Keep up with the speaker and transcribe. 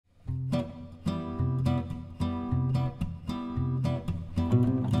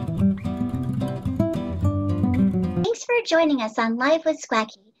thanks for joining us on Live with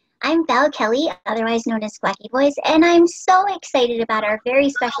Squacky. I'm Val Kelly, otherwise known as Squacky Voice, and I'm so excited about our very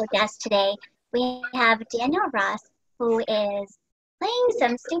special guest today. We have Daniel Ross, who is playing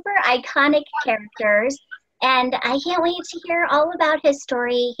some super iconic characters, and I can't wait to hear all about his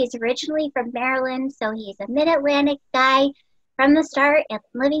story. He's originally from Maryland, so he's a mid-Atlantic guy from the start and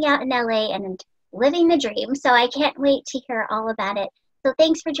living out in LA and living the dream, so I can't wait to hear all about it. So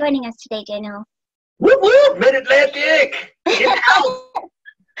thanks for joining us today, Daniel. Whoop whoop, Mid-Atlantic! Get out!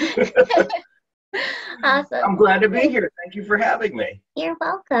 Awesome. I'm glad to be here. Thank you for having me. You're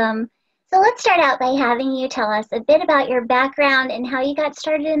welcome. So let's start out by having you tell us a bit about your background and how you got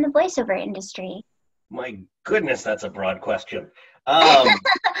started in the voiceover industry. My goodness, that's a broad question.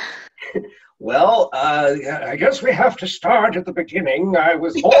 Well, I guess we have to start at the beginning. I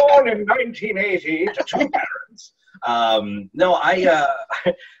was born in 1980 to two parents. No,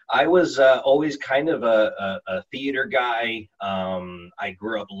 I was always kind of a theater guy. I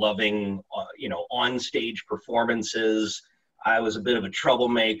grew up loving, on-stage performances. I was a bit of a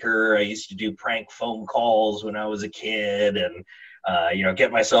troublemaker. I used to do prank phone calls when I was a kid and,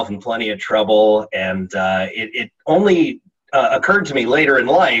 get myself in plenty of trouble. And it only occurred to me later in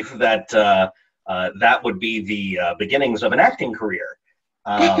life that that would be the beginnings of an acting career.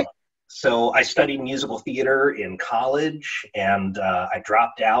 So I studied musical theater in college, and I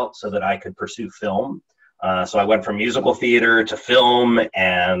dropped out so that I could pursue film. So I went from musical theater to film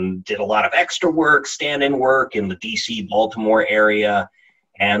and did a lot of extra work, stand-in work in the DC, Baltimore area.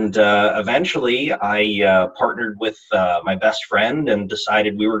 And eventually I partnered with my best friend and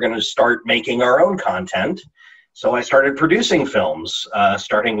decided we were going to start making our own content. So I started producing films,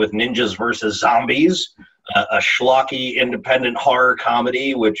 starting with Ninjas vs. Zombies, a schlocky independent horror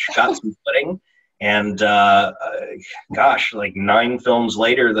comedy, which got some footing. And gosh, like 9 films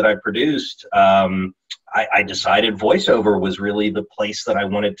later that I produced, I decided voiceover was really the place that I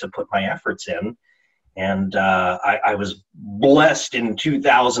wanted to put my efforts in. And I was blessed in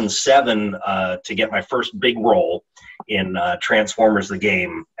 2007 to get my first big role in Transformers the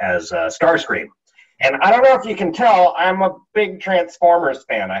Game as Starscream. And I don't know if you can tell, I'm a big Transformers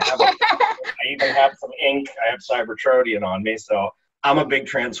fan. I even have some ink. I have Cybertronian on me, so I'm a big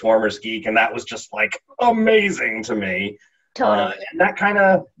Transformers geek, and that was just like amazing to me. Totally. And that kind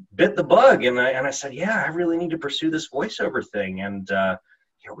of bit the bug, and I said, yeah, I really need to pursue this voiceover thing, and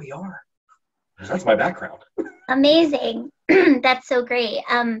here we are. That's my background. Amazing. That's so great.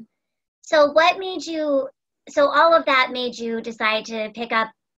 So what made you, so all of that made you decide to pick up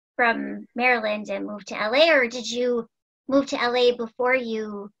from Maryland and move to LA, or did you move to LA before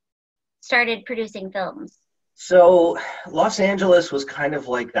you started producing films? So Los Angeles was kind of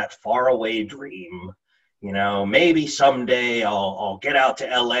like that faraway dream. Maybe someday I'll get out to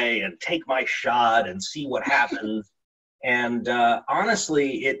LA and take my shot and see what happens. And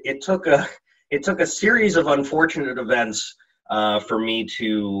honestly, it took a series of unfortunate events for me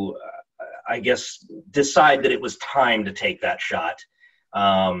to, I guess, decide that it was time to take that shot.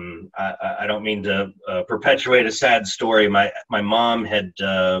 I don't mean to perpetuate a sad story. My mom had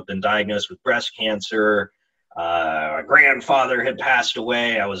been diagnosed with breast cancer. My grandfather had passed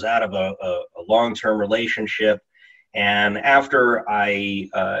away. I was out of a long-term relationship. And after I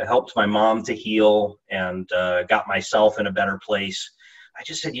helped my mom to heal and got myself in a better place, I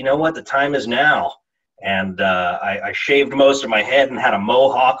just said, you know what, the time is now. And I shaved most of my head and had a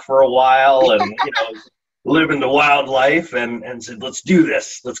mohawk for a while and, living the wild life and said, let's do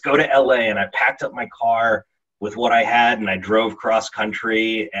this. Let's go to LA. And I packed up my car with what I had and I drove cross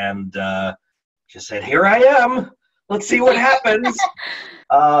country and just said, here I am. Let's see what happens.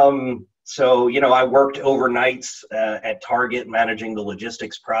 So, I worked overnights at Target managing the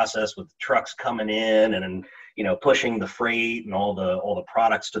logistics process with trucks coming in and pushing the freight and all the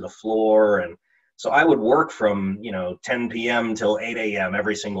products to the floor. And so I would work from, 10 p.m. till 8 a.m.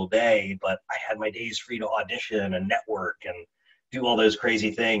 every single day, but I had my days free to audition and network and do all those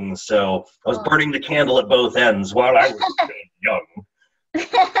crazy things. So I was burning the candle at both ends while I was young.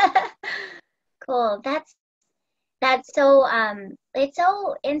 Cool. That's so, it's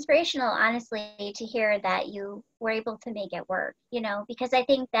so inspirational, honestly, to hear that you were able to make it work, because I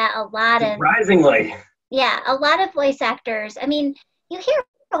think that a lot of... Surprisingly. Yeah, a lot of voice actors, I mean, you hear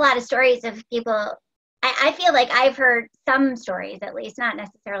a lot of stories of people, I feel like I've heard some stories, at least, not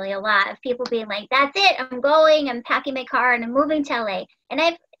necessarily a lot, of people being like, that's it, I'm packing my car and I'm moving to LA. And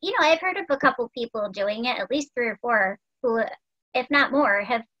I've heard of a couple people doing it, at least 3 or 4, who, if not more,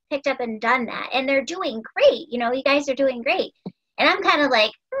 have picked up and done that. And they're doing great, you guys are doing great. And I'm kind of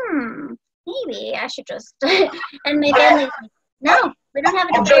like, maybe I should just, and my family's like, no, We don't have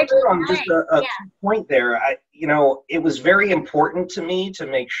an I'll jump in entire on just a point there. It was very important to me to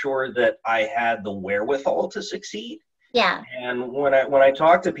make sure that I had the wherewithal to succeed. Yeah. And when I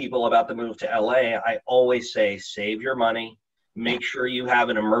talk to people about the move to LA, I always say, save your money, make sure you have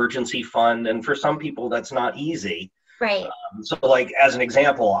an emergency fund. And for some people, that's not easy. Right. So like, as an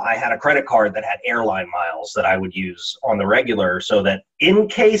example, I had a credit card that had airline miles that I would use on the regular so that in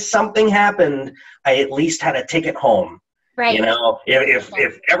case something happened, I at least had a ticket home. Right.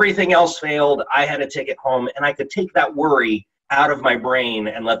 If everything else failed, I had a ticket home and I could take that worry out of my brain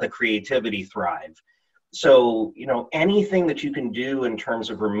and let the creativity thrive. So, anything that you can do in terms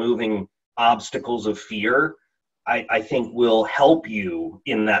of removing obstacles of fear, I think will help you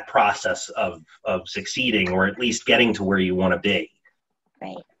in that process of succeeding, or at least getting to where you want to be.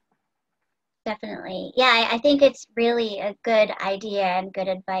 Right. Definitely. Yeah, I think it's really a good idea and good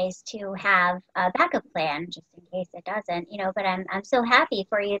advice to have a backup plan just in case it doesn't, but I'm so happy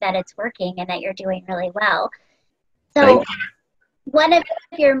for you that it's working and that you're doing really well. So one of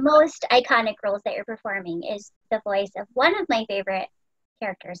your most iconic roles that you're performing is the voice of one of my favorite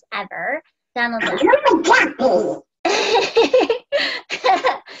characters ever, Donald Duck.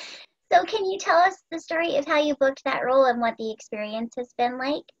 So can you tell us the story of how you booked that role and what the experience has been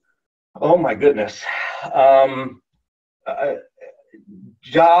like? Oh my goodness.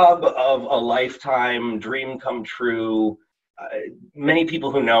 Job of a lifetime, dream come true. Many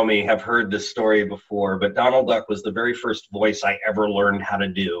people who know me have heard this story before, but Donald Duck was the very first voice I ever learned how to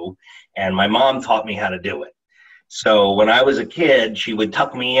do, and my mom taught me how to do it. So when I was a kid, she would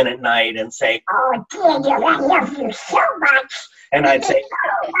tuck me in at night and say, "Oh, Daniel, I love you so much." And I'd say,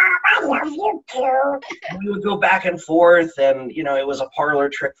 "Oh, Mom, I love you too." And we would go back and forth, and, it was a parlor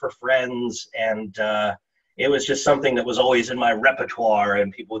trick for friends, and it was just something that was always in my repertoire,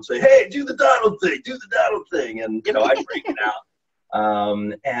 and people would say, "Hey, do the Donald thing, do the Donald thing," and, I'd break it out.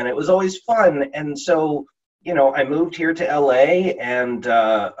 And it was always fun, and so, I moved here to LA, and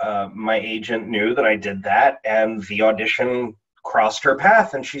my agent knew that I did that, and the audition crossed her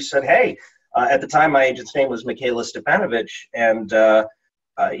path, and she said, "Hey," at the time my agent's name was Michaela Stepanovich, and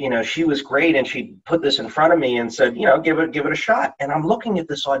she was great, and she put this in front of me and said, give it a shot. And I'm looking at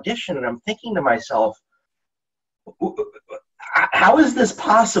this audition, and I'm thinking to myself, how is this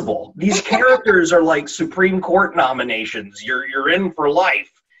possible? These characters are like Supreme Court nominations. You're in for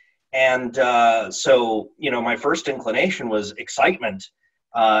life. And so, my first inclination was excitement.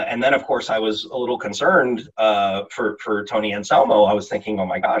 And then, of course, I was a little concerned for Tony Anselmo. I was thinking, oh,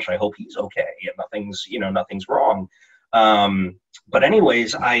 my gosh, I hope he's okay and nothing's wrong. But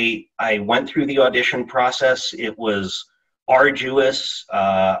anyways, I went through the audition process. It was arduous.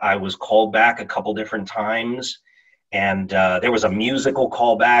 I was called back a couple different times. And there was a musical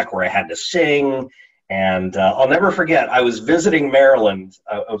callback where I had to sing. And I'll never forget, I was visiting Maryland.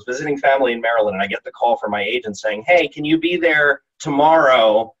 I was visiting family in Maryland, and I get the call from my agent saying, "Hey, can you be there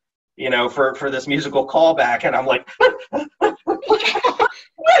tomorrow, for this musical callback?" And I'm like,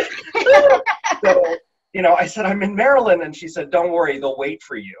 so, I said, "I'm in Maryland." And she said, "Don't worry, they'll wait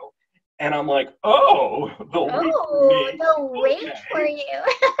for you." And I'm like, "Oh, they'll wait for you."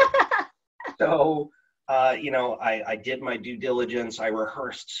 So, I did my due diligence. I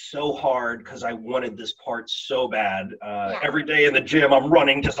rehearsed so hard because I wanted this part so bad. Every day in the gym, I'm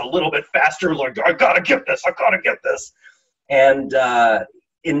running just a little bit faster. Like, I gotta get this. And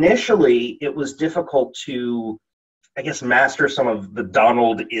initially, it was difficult to, I guess, master some of the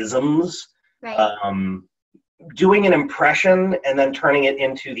Donald-isms. Right. Doing an impression and then turning it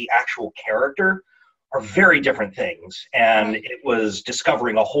into the actual character are very different things, and it was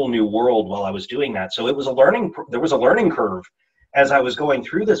discovering a whole new world while I was doing that. So it was there was a learning curve as I was going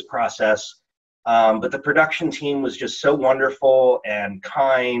through this process, but the production team was just so wonderful and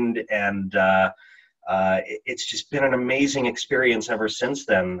kind, and it's just been an amazing experience ever since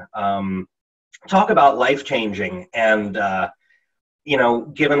then. Talk about life-changing, and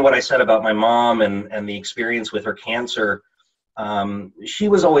given what I said about my mom and the experience with her cancer, she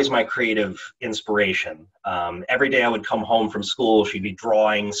was always my creative inspiration. Every day I would come home from school, she'd be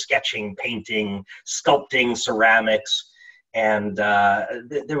drawing, sketching, painting, sculpting, ceramics. And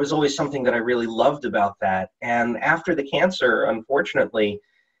there was always something that I really loved about that. And after the cancer, unfortunately,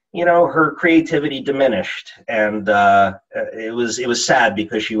 her creativity diminished. And it was sad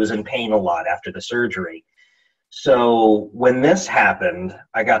because she was in pain a lot after the surgery. So when this happened,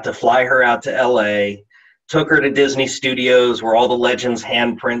 I got to fly her out to LA, took her to Disney Studios where all the Legends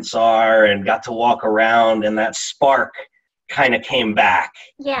handprints are, and got to walk around, and that spark kind of came back.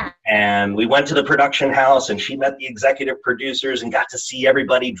 Yeah. And we went to the production house, and she met the executive producers and got to see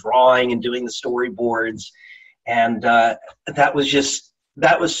everybody drawing and doing the storyboards. And that was just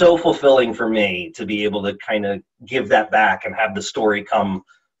that was so fulfilling for me to be able to kind of give that back and have the story come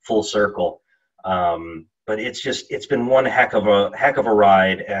full circle. But it's been one heck of a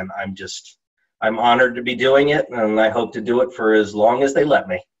ride, and I'm honored to be doing it, and I hope to do it for as long as they let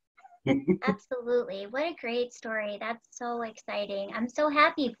me. Absolutely. What a great story. That's so exciting. I'm so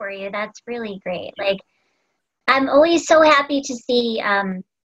happy for you. That's really great. Like, I'm always so happy to see,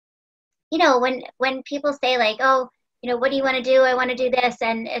 you know, when people say like, oh, you know, what do you want to do? I want to do this.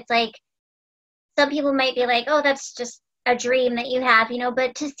 And it's like, some people might be like, oh, that's just a dream that you have, you know,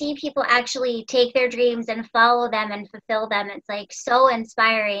 but to see people actually take their dreams and follow them and fulfill them, it's like so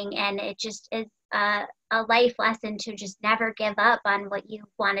inspiring. And it just is a life lesson to just never give up on what you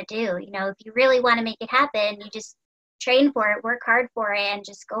want to do. You know, if you really want to make it happen, you just train for it, work hard for it, and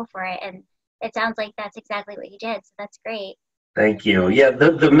just go for it. And it sounds like that's exactly what you did. So that's great. Thank you. Yeah,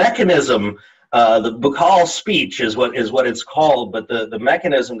 the mechanism, the Bacall speech is what it's called, but the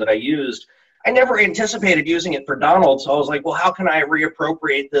mechanism that I used, I never anticipated using it for Donald, so I was like, well, how can I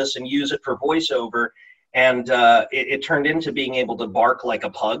reappropriate this and use it for voiceover? And it turned into being able to bark like a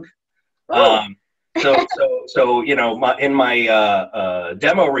pug. So you know, in my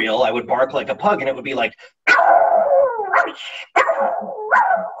demo reel, I would bark like a pug, and it would be like,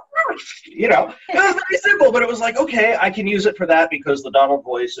 you know, it was very simple, but it was like, okay, I can use it for that because the Donald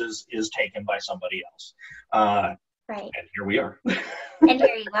voice is taken by somebody else. Right. And here we are. And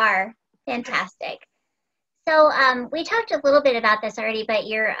here you are. Fantastic. So we talked a little bit about this already, but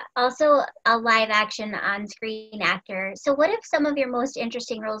you're also a live action on-screen actor. So what have some of your most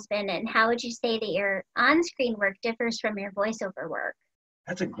interesting roles been, and how would you say that your on-screen work differs from your voiceover work?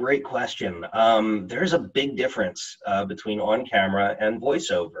 That's a great question. There's a big difference between on camera and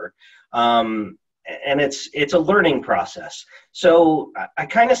voiceover. And it's a learning process. So I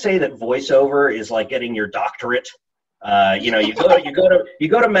kind of say that voiceover is like getting your doctorate. You know, you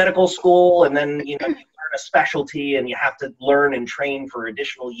go to medical school, and then you know you learn a specialty, and you have to learn and train for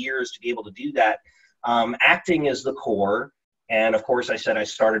additional years to be able to do that. Acting is the core. And of course, I said I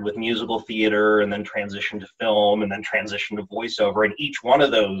started with musical theater and then transitioned to film and then transitioned to voiceover. And each one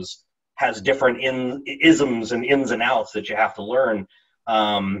of those has different isms and ins and outs that you have to learn.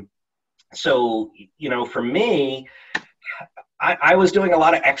 So, you know, for me, I was doing a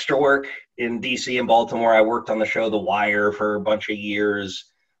lot of extra work in DC and Baltimore. I worked on the show The Wire for a bunch of years.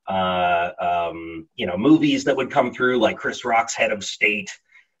 You know, movies that would come through like Chris Rock's Head of State.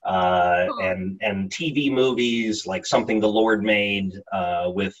 And TV movies like Something the Lord Made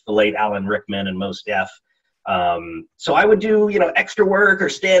with the late Alan Rickman and Mos Def. So I would do, you know, extra work or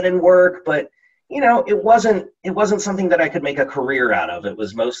stand-in work, but you know, it wasn't something that I could make a career out of. It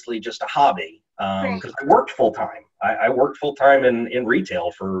was mostly just a hobby because I worked full time. I worked full time in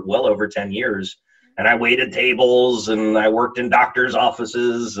retail for well over 10 years, and I waited tables and I worked in doctors'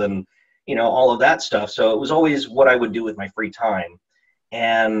 offices and you know all of that stuff. So it was always what I would do with my free time.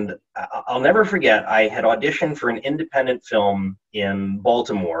 And I'll never forget, I had auditioned for an independent film in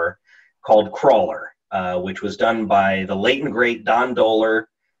Baltimore called Crawler, which was done by the late and great Don Dohler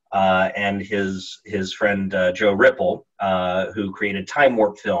and his friend Joe Ripple, who created Time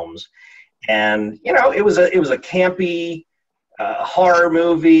Warp Films. And you know, it was a campy horror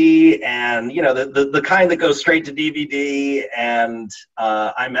movie, and you know the kind that goes straight to DVD. And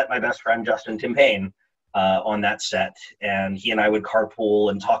I met my best friend Justin Timpane on that set, and he and I would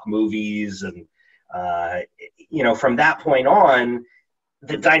carpool and talk movies, and you know, from that point on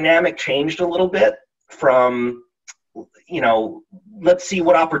the dynamic changed a little bit from, you know, let's see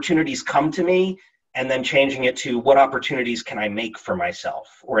what opportunities come to me, and then changing it to what opportunities can I make for myself,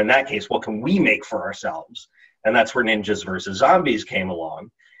 or in that case, what can we make for ourselves? And that's where Ninjas versus Zombies came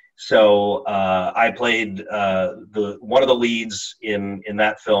along. So I played one of the leads in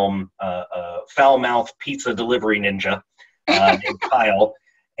that film, foul-mouthed pizza delivery ninja named Kyle.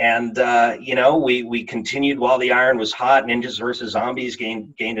 And, you know, we continued while the iron was hot. Ninjas versus Zombies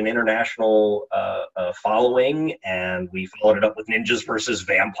gained an international following, and we followed it up with Ninjas versus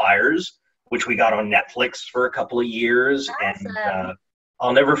Vampires, which we got on Netflix for a couple of years. Awesome. And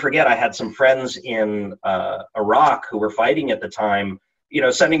I'll never forget, I had some friends in Iraq who were fighting at the time, you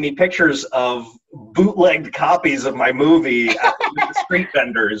know, sending me pictures of bootlegged copies of my movie with the street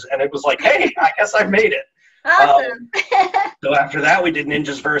vendors. And it was like, hey, I guess I've made it. Awesome. So after that, we did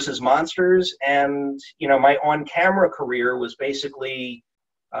Ninjas versus Monsters. And, you know, my on-camera career was basically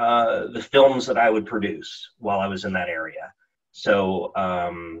the films that I would produce while I was in that area. So,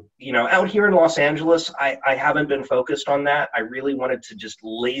 you know, out here in Los Angeles, I haven't been focused on that. I really wanted to just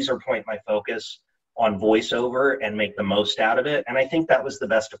laser point my focus on voiceover and make the most out of it. And I think that was the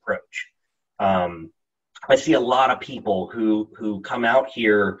best approach. I see a lot of people who come out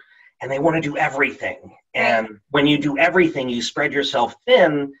here and they want to do everything. And when you do everything, you spread yourself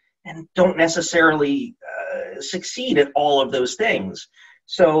thin and don't necessarily succeed at all of those things.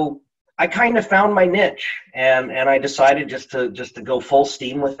 So I kind of found my niche, and I decided just to go full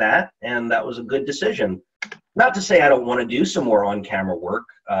steam with that, and that was a good decision. Not to say I don't want to do some more on-camera work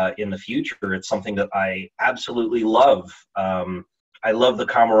in the future. It's something that I absolutely love. I love the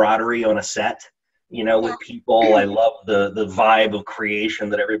camaraderie on a set, you know, with people. I love the vibe of creation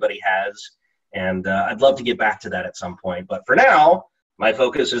that everybody has, and I'd love to get back to that at some point. But for now, my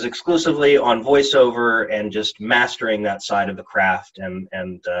focus is exclusively on voiceover and just mastering that side of the craft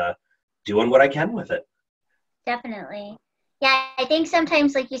and doing what I can with it. Definitely. Yeah, I think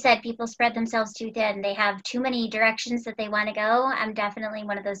sometimes, like you said, people spread themselves too thin. They have too many directions that they want to go. I'm definitely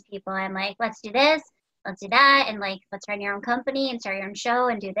one of those people. I'm like, let's do this, let's do that, and like, let's run your own company and start your own show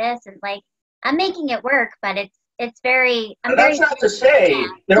and do this. And like, I'm making it work, but it's very. That's not to say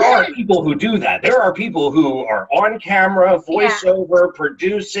there aren't people who do that. There are people who are on camera, voiceover,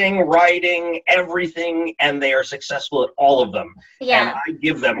 producing, writing, everything, and they are successful at all of them. Yeah. And I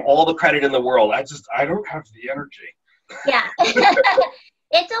give them all the credit in the world. I don't have the energy. Yeah.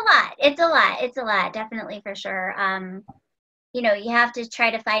 It's a lot, definitely, for sure. You know, you have to try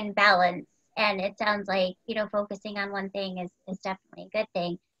to find balance, and it sounds like, you know, focusing on one thing is definitely a good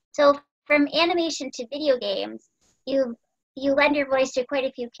thing. So from animation to video games, you lend your voice to quite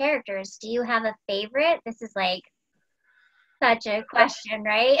a few characters. Do you have a favorite? This is like such a question,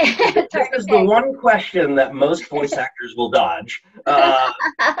 right? This is the one question that most voice actors will dodge,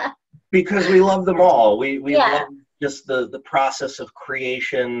 because we love them all. We love just the process of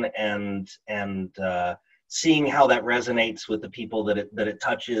creation and seeing how that resonates with the people that it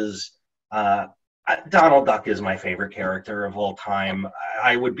touches. Donald Duck is my favorite character of all time.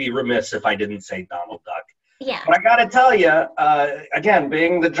 I would be remiss if I didn't say Donald Duck. Yeah. But I got to tell you, again,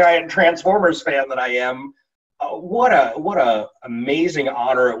 being the giant Transformers fan that I am, what a amazing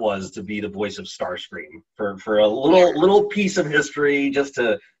honor it was to be the voice of Starscream for a little piece of history, just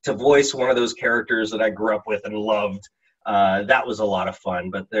to voice one of those characters that I grew up with and loved. That was a lot of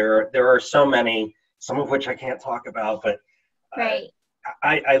fun. But there are so many, some of which I can't talk about, but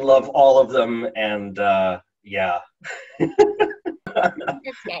I love all of them, and yeah. That's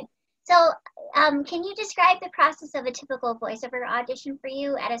good. So, can you describe the process of a typical voiceover audition for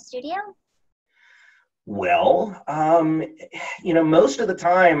you at a studio? Well, you know, most of the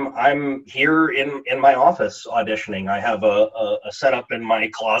time I'm here in my office auditioning. I have a setup in my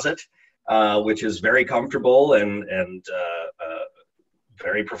closet, which is very comfortable and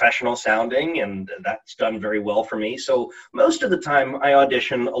very professional sounding, and that's done very well for me. So most of the time I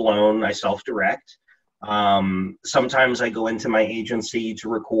audition alone. I self-direct. Sometimes I go into my agency to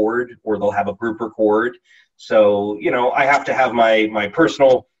record, or they'll have a group record. So, you know, I have to have my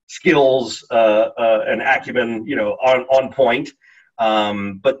personal skills and acumen, you know, on point.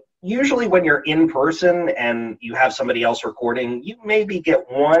 But usually when you're in person and you have somebody else recording, you maybe get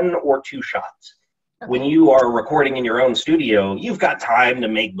 1 or 2 shots. Okay. When you are recording in your own studio, you've got time to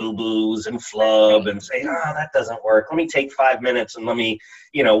make boo-boos and flub and say, oh, that doesn't work. Let me take 5 minutes and let me,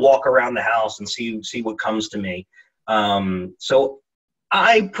 you know, walk around the house and see what comes to me. So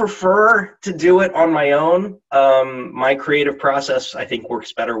I prefer to do it on my own. My creative process, I think,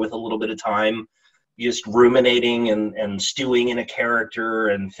 works better with a little bit of time, just ruminating and stewing in a character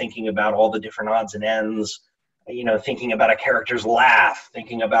and thinking about all the different odds and ends, you know, thinking about a character's laugh,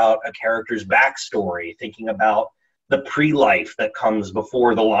 thinking about a character's backstory, thinking about the pre-life that comes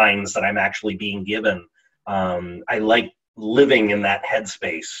before the lines that I'm actually being given. I like living in that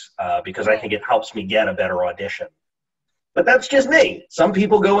headspace because I think it helps me get a better audition. But that's just me. Some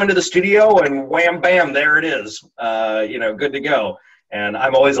people go into the studio and wham, bam, there it is, you know, good to go. And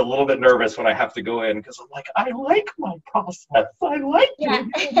I'm always a little bit nervous when I have to go in because I'm like, I like my process. I like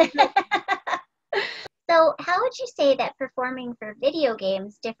it. So how would you say that performing for video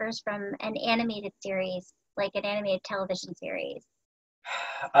games differs from an animated series, like an animated television series?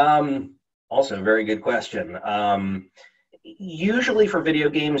 Also a very good question. Usually for video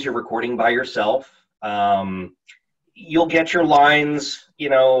games, you're recording by yourself. You'll get your lines, you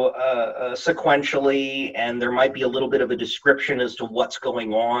know, sequentially, and there might be a little bit of a description as to what's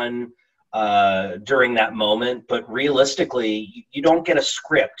going on during that moment. But realistically, you don't get a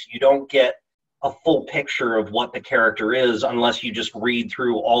script. You don't get a full picture of what the character is unless you just read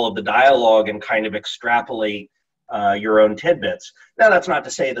through all of the dialogue and kind of extrapolate your own tidbits. Now, that's not to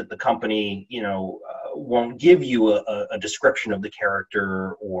say that the company, you know, won't give you a description of the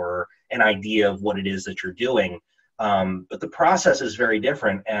character or an idea of what it is that you're doing. But the process is very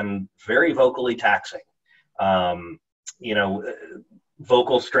different and very vocally taxing. You know,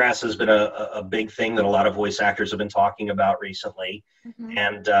 vocal stress has been a big thing that a lot of voice actors have been talking about recently. Mm-hmm.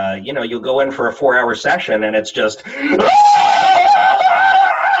 And, you know, you'll go in for a 4-hour session and it's just,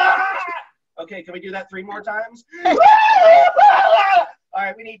 okay, can we do that 3 more times? All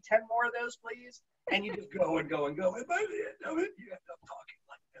right, we need 10 more of those, please. And you just go and go and go. And by the end of it, you end up talking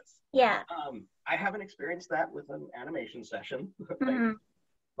like this. Yeah. I haven't experienced that with an animation session, Mm-hmm.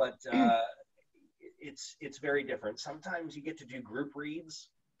 but it's very different. Sometimes you get to do group reads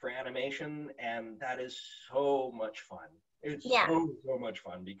for animation, and that is so much fun. It's so much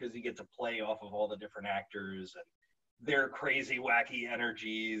fun because you get to play off of all the different actors and their crazy, wacky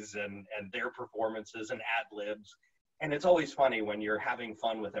energies and their performances and ad-libs. And it's always funny when you're having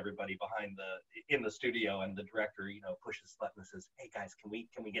fun with everybody in the studio, and the director, you know, pushes the button and says, "Hey guys, can we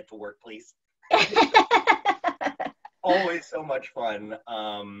get to work, please?" Always so much fun.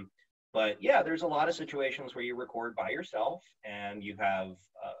 But yeah, there's a lot of situations where you record by yourself and you have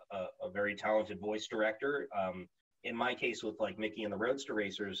a very talented voice director. In my case, with like Mickey and the Roadster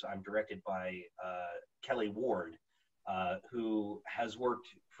Racers, I'm directed by Kelly Ward, who has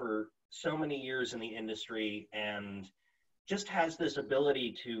worked for so many years in the industry and just has this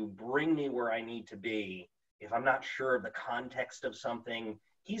ability to bring me where I need to be. If I'm not sure of the context of something,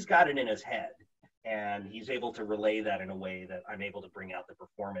 he's got it in his head, and he's able to relay that in a way that I'm able to bring out the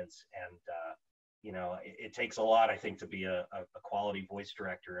performance. And you know, it takes a lot, I think, to be a quality voice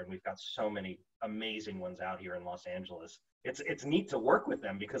director, and we've got so many amazing ones out here in Los Angeles. It's neat to work with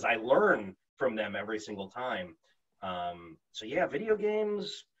them because I learn from them every single time. So yeah, video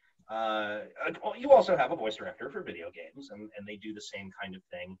games. You also have a voice director for video games, and they do the same kind of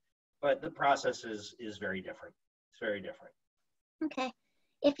thing, but the process is very different. It's very different. Okay.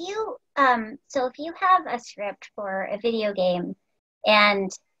 If you so if you have a script for a video game,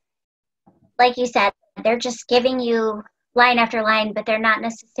 and like you said, they're just giving you line after line, but they're not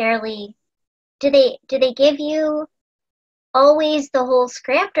necessarily, do they give you always the whole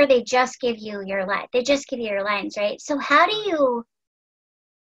script, or they just give you your line? They just give you your lines, right? So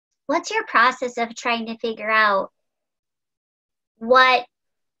what's your process of trying to figure out what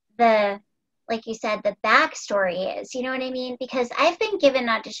like you said, the backstory is? You know what I mean? Because I've been given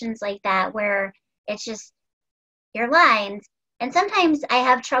auditions like that where it's just your lines, and sometimes I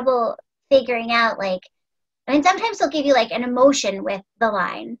have trouble figuring out, like, I mean, sometimes they'll give you like an emotion with the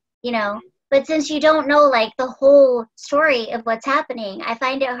line, you know, but since you don't know like the whole story of what's happening, I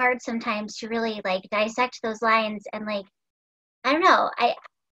find it hard sometimes to really like dissect those lines. And like, I don't know,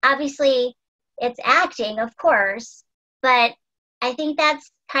 obviously it's acting, of course, but I think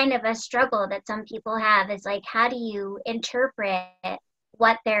that's kind of a struggle that some people have, is like, how do you interpret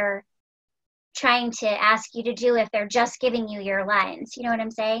what they're trying to ask you to do if they're just giving you your lines? You know what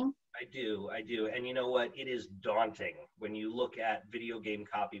I'm saying? I do. And you know what? It is daunting when you look at video game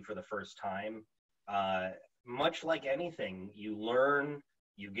copy for the first time. Much like anything, you learn,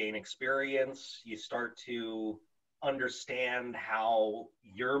 you gain experience, you start to understand how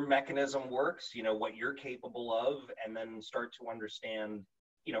your mechanism works, you know, what you're capable of, and then start to understand,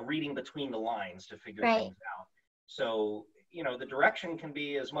 you know, reading between the lines to figure things out. So, you know, the direction can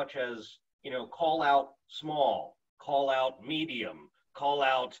be as much as, you know, call out small, call out medium, call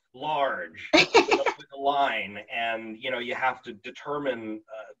out large with a line, and you know, you have to determine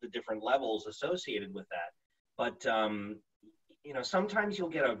the different levels associated with that. But you know, sometimes you'll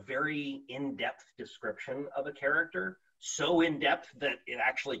get a very in-depth description of a character, so in-depth that it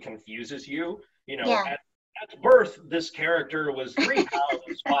actually confuses you. You know, at birth, this character was 3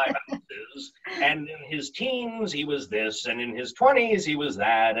 pounds 5 ounces, and in his teens he was this, and in his 20s he was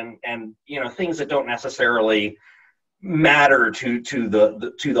that, and you know, things that don't necessarily matter to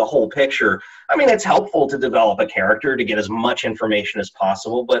the whole picture. I mean, it's helpful to develop a character to get as much information as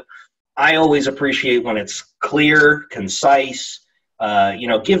possible, but I always appreciate when it's clear, concise. You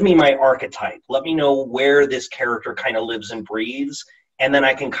know, give me my archetype. Let me know where this character kind of lives and breathes, and then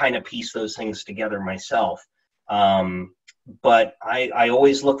I can kind of piece those things together myself. But I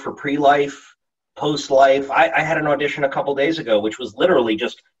always look for pre-life, post-life. I had an audition a couple days ago, which was literally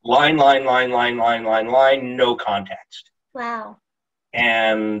just line, no context. Wow.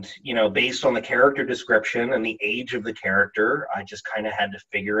 And, you know, based on the character description and the age of the character, I just kind of had to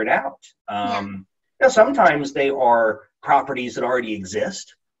figure it out. Now, sometimes they are properties that already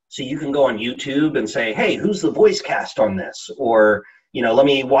exist. So you can go on YouTube and say, hey, who's the voice cast on this? Or, you know, let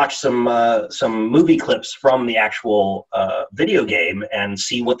me watch some movie clips from the actual video game and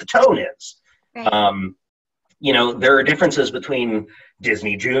see what the tone is. Right. you know, there are differences between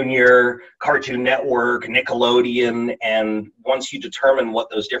Disney Junior, Cartoon Network, Nickelodeon, and once you determine what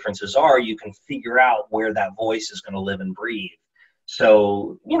those differences are, you can figure out where that voice is going to live and breathe.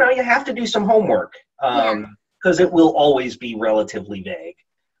 So, you know, you have to do some homework because it will always be relatively vague,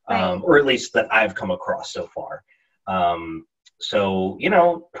 or at least that I've come across so far. So, you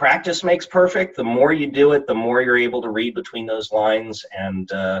know, practice makes perfect. The more you do it, the more you're able to read between those lines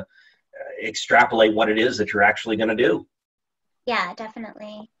and extrapolate what it is that you're actually going to do. Yeah,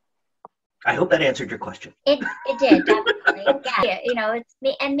 definitely. I hope that answered your question. It did, definitely. Yeah, you know,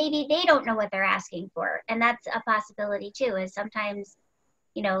 and maybe they don't know what they're asking for, and that's a possibility too. Is sometimes,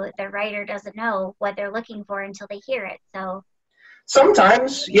 you know, the writer doesn't know what they're looking for until they hear it. So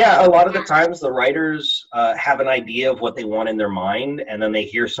sometimes, yeah, a lot of the times the writers have an idea of what they want in their mind, and then they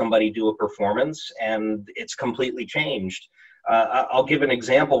hear somebody do a performance, and it's completely changed. I'll give an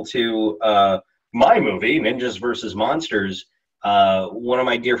example to my movie, Ninjas vs. Monsters. One of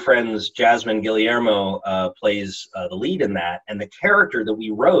my dear friends, Jasmine Guillermo, plays the lead in that, and the character that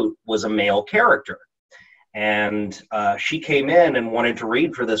we wrote was a male character. And she came in and wanted to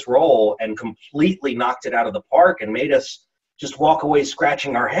read for this role and completely knocked it out of the park and made us just walk away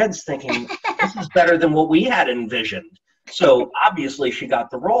scratching our heads thinking, this is better than what we had envisioned. So obviously she got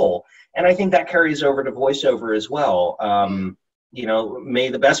the role. And I think that carries over to voiceover as well. You know, may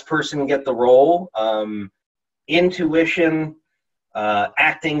the best person get the role. Intuition,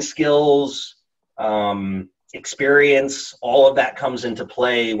 acting skills, experience, all of that comes into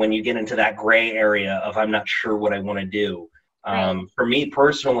play when you get into that gray area of I'm not sure what I want to do. For me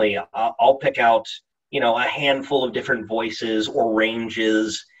personally, I'll pick out, you know, a handful of different voices or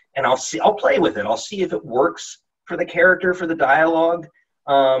ranges, and I'll play with it. I'll see if it works for the character, for the dialogue.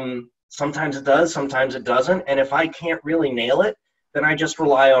 Sometimes it does, sometimes it doesn't. And if I can't really nail it, then I just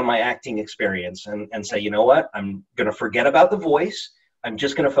rely on my acting experience and say, you know what, I'm going to forget about the voice. I'm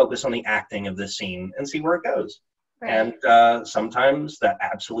just going to focus on the acting of this scene and see where it goes. And sometimes that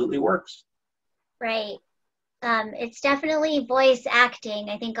absolutely works. Right. It's definitely voice acting.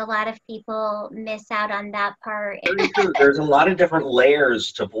 I think a lot of people miss out on that part. Very true. There's a lot of different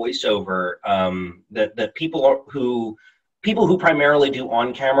layers to voiceover that people who primarily do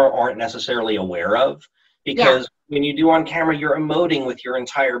on camera aren't necessarily aware of, because when you do on camera, you're emoting with your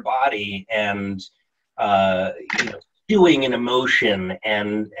entire body and you know, doing an emotion,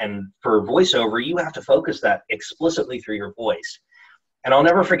 and for voiceover, you have to focus that explicitly through your voice. And I'll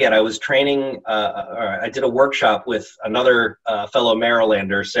never forget, I was training, I did a workshop with another fellow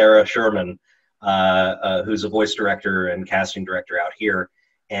Marylander, Sarah Sherman, who's a voice director and casting director out here.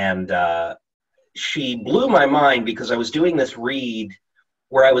 And she blew my mind because I was doing this read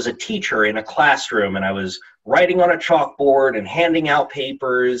where I was a teacher in a classroom and I was writing on a chalkboard and handing out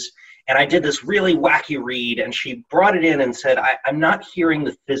papers. And I did this really wacky read, and she brought it in and said, I'm not hearing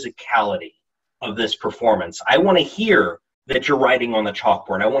the physicality of this performance. I want to hear that you're writing on the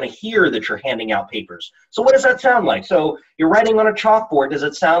chalkboard. I want to hear that you're handing out papers. So what does that sound like? So you're writing on a chalkboard. Does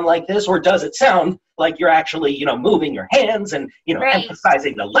it sound like this, or does it sound like you're actually, you know, moving your hands and, you know,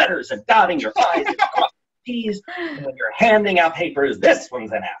 emphasizing the letters and dotting your I's and crossing T's? And when you're handing out papers, this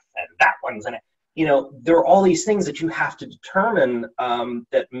one's an F and that one's an F. You know, there are all these things that you have to determine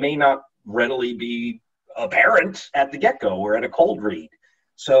that may not readily be apparent at the get-go or at a cold read.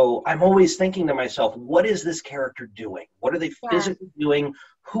 So I'm always thinking to myself, what is this character doing? What are they physically doing?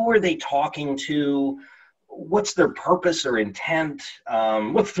 Who are they talking to? What's their purpose or intent?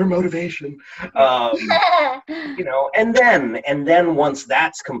 What's their motivation? You know, and then once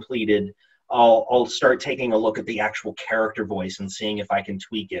that's completed, I'll start taking a look at the actual character voice and seeing if I can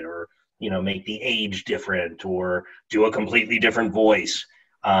tweak it, or, you know, make the age different or do a completely different voice.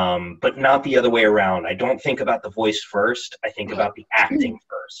 But not the other way around. I don't think about the voice first. I think about the acting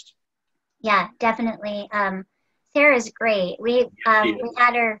first. Yeah, definitely. Sarah's great. We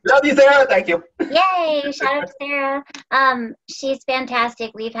had her. Love you, Sarah. Thank you. Yay! Shout out to Sarah. She's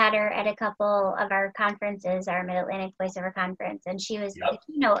fantastic. We've had her at a couple of our conferences, our Mid-Atlantic Voiceover Conference, and she was,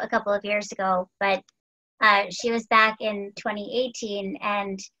 you know, a couple of years ago, but she was back in 2018,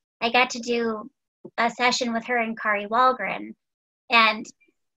 and I got to do a session with her and Kari Walgren, and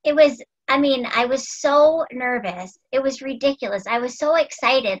it was, I mean, I was so nervous. It was ridiculous. I was so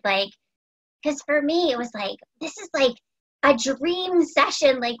excited, like, because for me, it was like, this is like a dream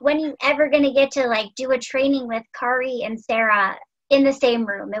session. Like, when are you ever going to get to, like, do a training with Kari and Sarah in the same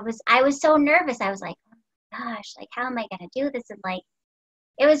room? I was so nervous. I was like, oh my gosh, like, how am I going to do this? And, like,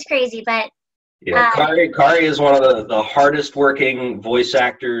 it was crazy. But Yeah, Kari is one of the hardest working voice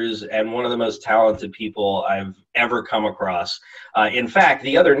actors and one of the most talented people I've ever come across. In fact,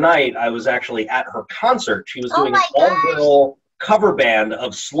 the other night I was actually at her concert. She was doing an all-girl cover band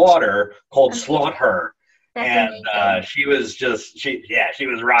of Slaughter called Slaughter. And she was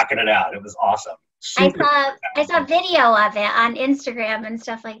rocking it out. It was awesome. I saw video of it on Instagram and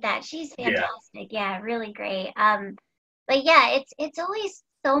stuff like that. She's fantastic. Yeah, really great. But yeah, it's always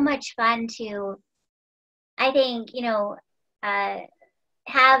so much fun to, I think,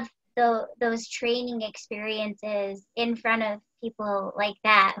 have those training experiences in front of people like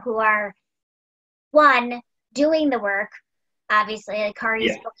that who are, one, doing the work, obviously, like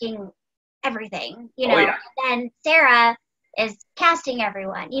Kari's booking everything, and Sarah is casting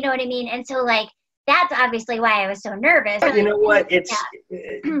everyone, you know what I mean? And so, like, that's obviously why I was so nervous. But you know what? It's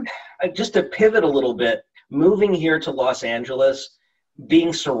just to pivot a little bit, moving here to Los Angeles,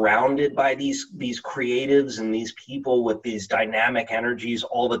 being surrounded by these creatives and these people with these dynamic energies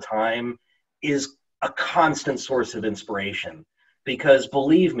all the time is a constant source of inspiration. Because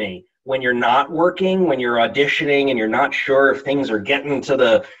believe me, when you're not working, when you're auditioning and you're not sure if things are getting to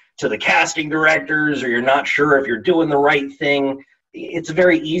the casting directors, or you're not sure if you're doing the right thing, it's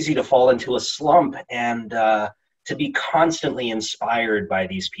very easy to fall into a slump. And to be constantly inspired by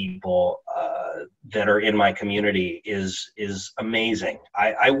these people that are in my community is amazing.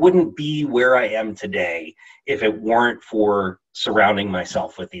 I wouldn't be where I am today if it weren't for surrounding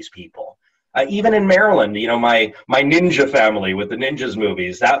myself with these people. Even in Maryland, my ninja family with the Ninjas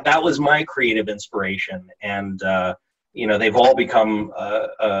movies, that was my creative inspiration. And, they've all become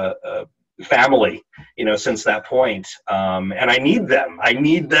family, since that point. And I need them. I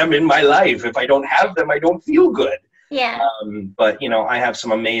need them in my life. If I don't have them, I don't feel good. Yeah. But, I have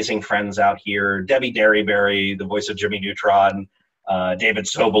some amazing friends out here. Debbie Derryberry, the voice of Jimmy Neutron. David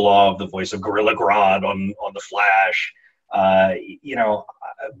Sobolov, the voice of Gorilla Grodd on The Flash.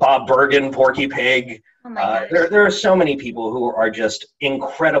 Bob Bergen, Porky Pig. Oh my gosh. There are so many people who are just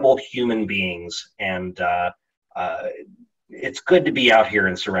incredible human beings. And it's good to be out here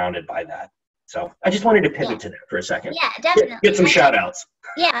and surrounded by that. So I just wanted to pivot to that for a second. Yeah, definitely. Get some shout outs.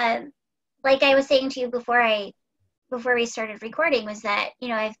 Yeah. Like I was saying to you before we started recording, was that,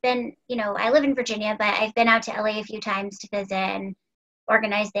 I've been, I live in Virginia, but I've been out to LA a few times to visit and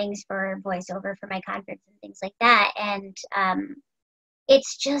organize things for voiceover for my conference and things like that. And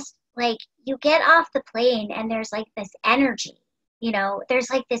it's just like, you get off the plane and there's like this energy, there's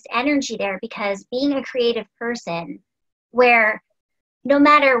like this energy there, because being a creative person where no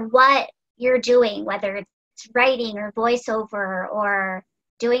matter what you're doing, whether it's writing or voiceover or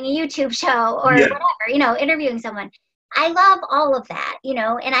doing a YouTube show or whatever, interviewing someone, I love all of that, and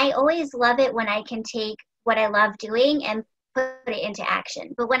I always love it when I can take what I love doing and put it into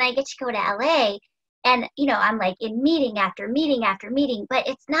action. But when I get to go to LA and, I'm like in meeting after meeting after meeting, but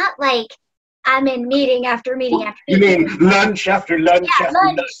it's not like I'm in meeting after meeting after meeting. You mean lunch after lunch after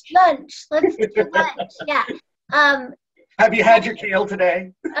lunch. Let's do lunch. Yeah. Have you had your kale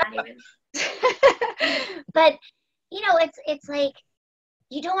today? But, it's like,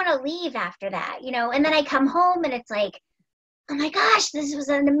 you don't want to leave after that, and then I come home and it's like, oh my gosh, this was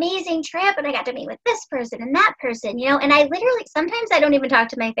an amazing trip, and I got to meet with this person and that person, and I literally, sometimes I don't even talk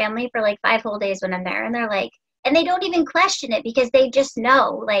to my family for like 5 whole days when I'm there, and they're like, and they don't even question it, because they just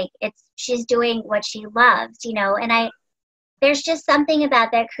know, like, she's doing what she loves, and there's just something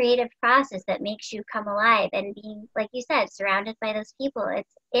about that creative process that makes you come alive, and being, like you said, surrounded by those people,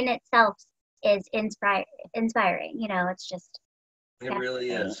 it's in itself is inspiring, it's just. It really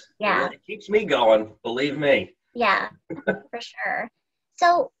is. Yeah. It keeps me going, believe me. Yeah, for sure.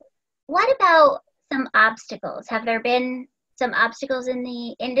 So what about some obstacles? Have there been some obstacles in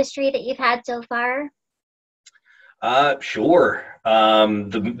the industry that you've had so far? Sure.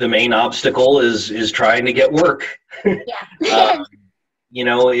 The main obstacle is trying to get work. Yeah.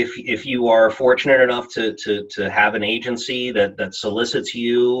 If you are fortunate enough to have an agency that solicits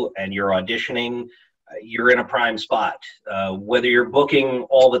you and you're auditioning, you're in a prime spot. Whether you're booking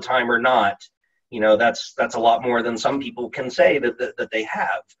all the time or not, that's a lot more than some people can say that they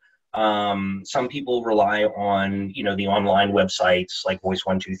have. Some people rely on, the online websites like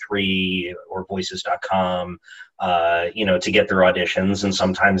Voice123 or voices.com, to get their auditions, and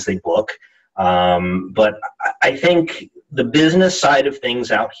sometimes they book. But I think the business side of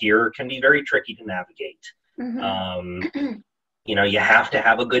things out here can be very tricky to navigate. Mm-hmm. You have to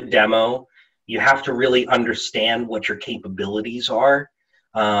have a good demo. You have to really understand what your capabilities are.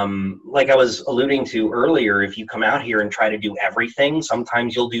 Like I was alluding to earlier, if you come out here and try to do everything,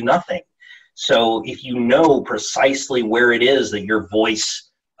 sometimes you'll do nothing. So if you know precisely where it is that your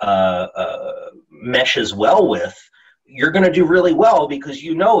voice meshes well with, you're going to do really well because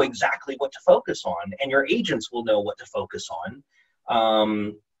you know exactly what to focus on, and your agents will know what to focus on.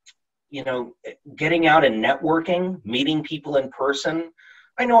 You know, getting out and networking, meeting people in person.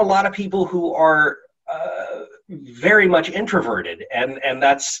 I know a lot of people who are very much introverted, and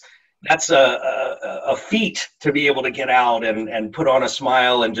that's a feat to be able to get out and put on a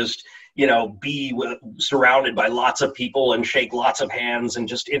smile and just, you know, be surrounded by lots of people and shake lots of hands and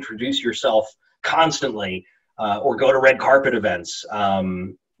just introduce yourself constantly, or go to red carpet events.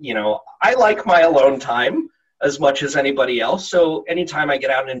 You know, I like my alone time as much as anybody else. So anytime I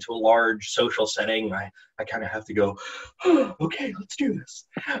get out into a large social setting, I kind of have to go, oh, okay, let's do this.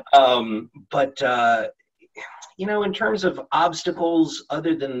 But you know, in terms of obstacles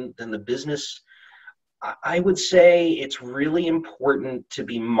other than the business, I would say it's really important to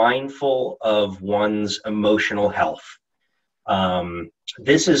be mindful of one's emotional health.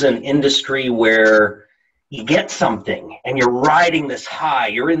 This is an industry where you get something and you're riding this high.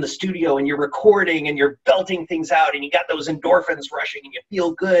 You're in the studio and you're recording and you're belting things out and you got those endorphins rushing and you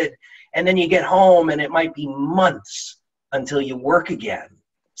feel good. And then you get home and it might be months until you work again,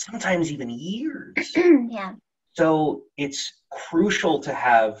 sometimes even years. Yeah. So it's crucial to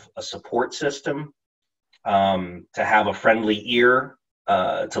have a support system, to have a friendly ear,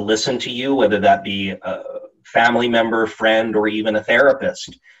 to listen to you, whether that be a family member, friend, or even a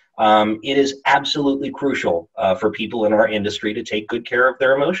therapist. It is absolutely crucial for people in our industry to take good care of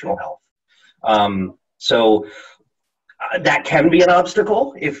their emotional health. So that can be an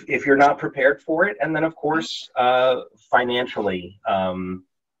obstacle if you're not prepared for it. And then, of course, financially,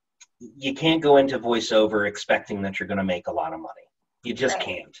 you can't go into voiceover expecting that you're going to make a lot of money. You just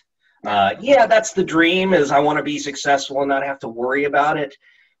can't. Yeah, that's the dream, is I want to be successful and not have to worry about it.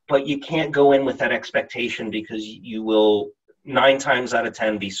 But you can't go in with that expectation, because you will 9 times out of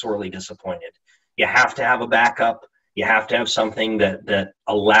 10 be sorely disappointed. You have to have a backup. You have to have something that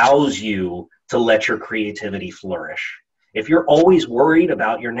allows you to let your creativity flourish. If you're always worried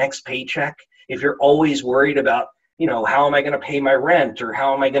about your next paycheck, if you're always worried about, you know, how am I going to pay my rent or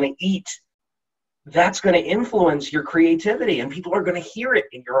how am I going to eat, that's going to influence your creativity, and people are going to hear it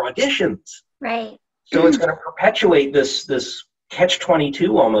in your auditions. Right. So it's going to perpetuate this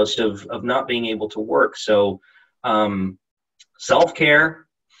catch-22 almost of not being able to work. So self-care,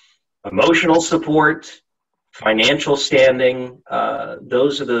 emotional support, financial standing,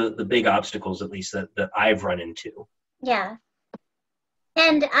 those are the big obstacles, at least that I've run into. Yeah.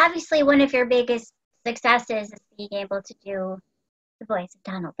 And obviously one of your biggest successes is being able to do the voice of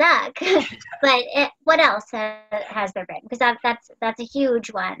Donald Duck. But what else has there been? Because that's a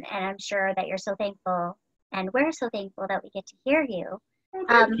huge one, and I'm sure that you're so thankful, and we're so thankful that we get to hear you.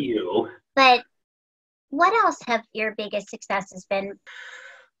 Thank you. But what else have your biggest successes been?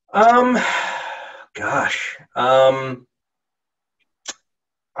 Gosh. I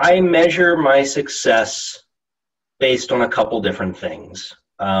measure my success based on a couple different things.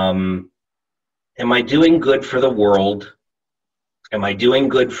 Am I doing good for the world? Am I doing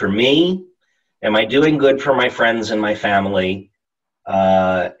good for me? Am I doing good for my friends and my family?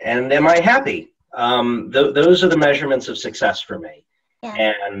 And am I happy? Those are the measurements of success for me. Yeah.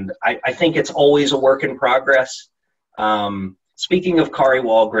 And I think it's always a work in progress. Speaking of Kari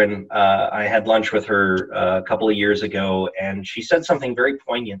Walgren, I had lunch with her a couple of years ago, and she said something very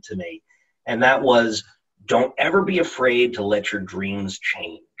poignant to me. And that was, don't ever be afraid to let your dreams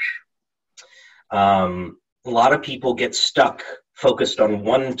change. A lot of people get stuck focused on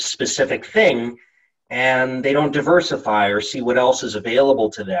one specific thing, and they don't diversify or see what else is available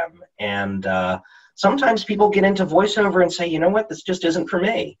to them. And sometimes people get into voiceover and say, you know what, this just isn't for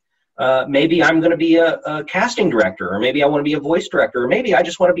me. Maybe I'm going to be a casting director, or maybe I want to be a voice director, or maybe I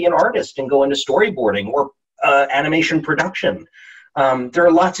just want to be an artist and go into storyboarding or animation production. There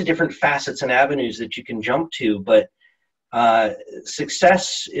are lots of different facets and avenues that you can jump to, but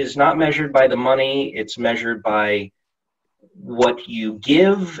success is not measured by the money. It's measured by what you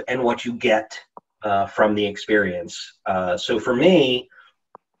give and what you get from the experience. So for me,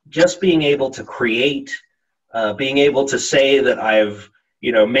 just being able to create, being able to say that I've,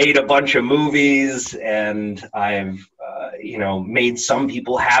 made a bunch of movies, and I've, made some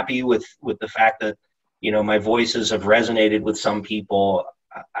people happy with the fact that, my voices have resonated with some people.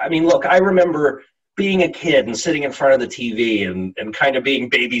 I mean, look, I remember being a kid and sitting in front of the TV and kind of being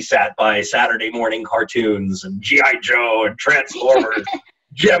babysat by Saturday morning cartoons and G.I. Joe and Transformers,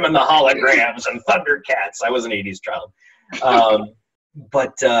 Gem and the Holograms and Thundercats. I was an 80s child.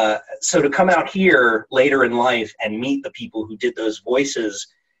 But so to come out here later in life and meet the people who did those voices,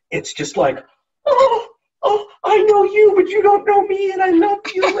 it's just like, oh, oh, I know you, but you don't know me, and I love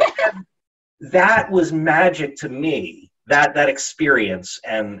you. And that was magic to me. That experience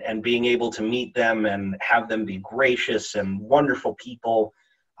and being able to meet them and have them be gracious and wonderful people.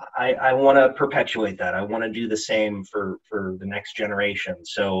 I want to perpetuate that. I want to do the same for the next generation.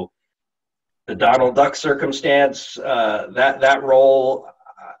 So the Donald Duck circumstance, that role,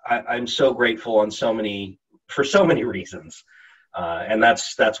 I'm so grateful for so many reasons. And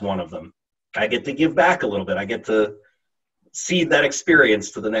that's one of them. I get to give back a little bit. I get to seed that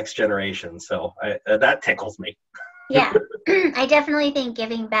experience to the next generation. So that tickles me. Yeah, I definitely think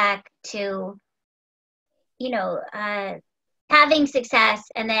giving back to, having success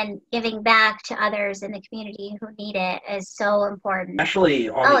and then giving back to others in the community who need it is so important. Especially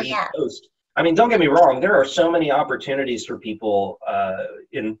on the East Coast. I mean, don't get me wrong. There are so many opportunities for people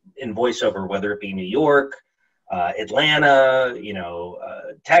in voiceover, whether it be New York, Atlanta,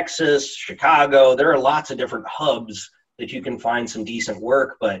 Texas, Chicago. There are lots of different hubs that you can find some decent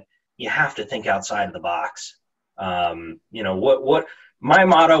work, but you have to think outside of the box. What my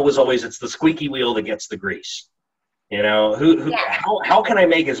motto was always, it's the squeaky wheel that gets the grease. How can I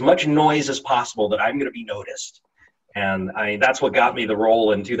make as much noise as possible that I'm going to be noticed? And that's what got me the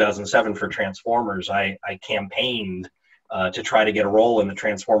role in 2007 for Transformers. I campaigned to try to get a role in the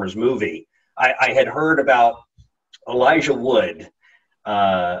Transformers movie. I had heard about Elijah Wood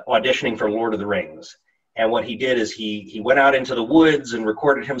auditioning for Lord of the Rings. And what he did is he went out into the woods and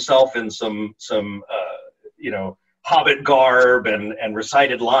recorded himself in some Hobbit garb and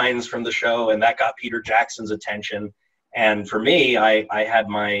recited lines from the show, and that got Peter Jackson's attention. And for me, I had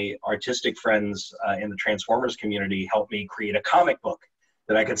my artistic friends in the Transformers community help me create a comic book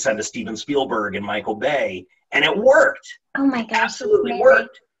that I could send to Steven Spielberg and Michael Bay, and it worked. Oh my gosh, absolutely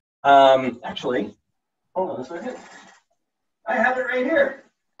worked. Actually, hold on a second. I have it right here.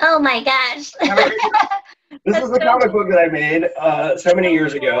 Oh my gosh. This is the comic book that I made so many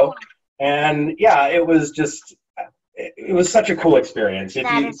years ago. And yeah, it was such a cool experience.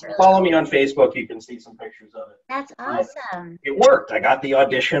 If you follow me on Facebook, you can see some pictures of it. That's awesome. It worked. I got the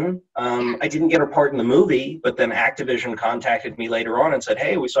audition. I didn't get a part in the movie, but then Activision contacted me later on and said,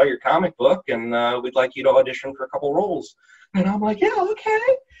 hey, we saw your comic book and we'd like you to audition for a couple roles. And I'm like, yeah,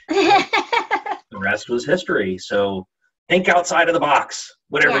 okay. The rest was history. So think outside of the box,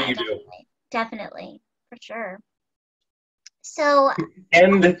 whatever you do. Definitely, for sure. So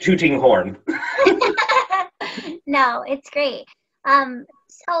and tooting horn. No, it's great.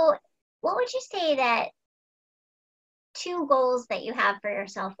 So what would you say that 2 goals that you have for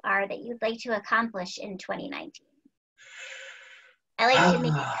yourself are that you'd like to accomplish in 2019? I like to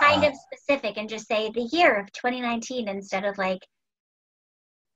make it kind of specific and just say the year of 2019 instead of like.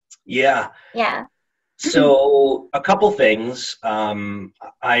 Yeah. So a couple things. I'm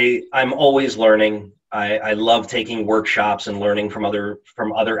always learning. I love taking workshops and learning from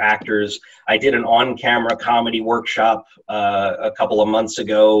other actors. I did an on-camera comedy workshop a couple of months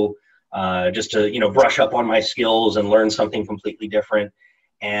ago, just to brush up on my skills and learn something completely different.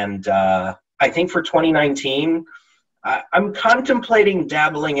 And I think for 2019, I'm contemplating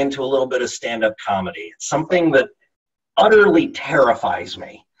dabbling into a little bit of stand-up comedy. It's something that utterly terrifies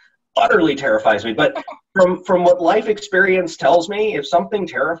me. But from what life experience tells me, if something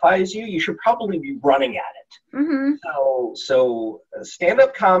terrifies you, you should probably be running at it. Mm-hmm. So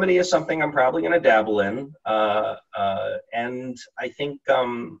stand-up comedy is something I'm probably going to dabble in. And I think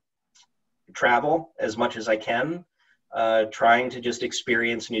travel as much as I can, trying to just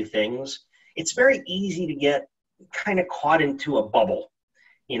experience new things. It's very easy to get kind of caught into a bubble.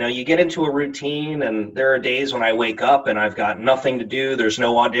 You get into a routine, and there are days when I wake up and I've got nothing to do. There's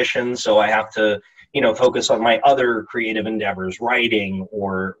no auditions, so I have to, focus on my other creative endeavors, writing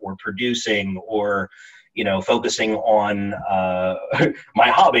or producing or, focusing on my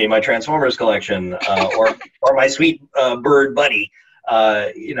hobby, my Transformers collection, or my sweet bird buddy,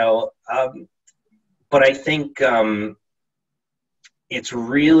 But I think it's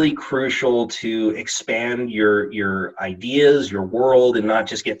really crucial to expand your ideas, your world, and not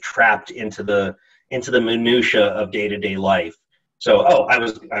just get trapped into the minutia of day-to-day life. So, I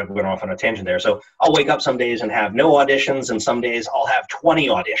went off on a tangent there. So I'll wake up some days and have no auditions, and some days I'll have 20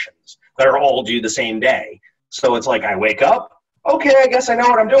 auditions that are all due the same day. So it's like I wake up, okay, I guess I know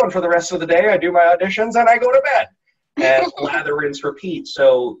what I'm doing for the rest of the day. I do my auditions and I go to bed. And lather, rinse, repeat.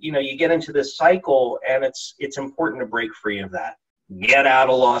 So, you get into this cycle, and it's important to break free of that. Get out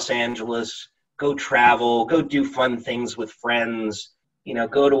of Los Angeles, go travel, go do fun things with friends,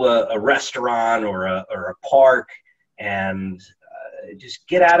 go to a restaurant or a park, and just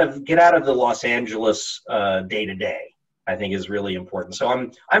get out of the Los Angeles day to day. I think is really important. So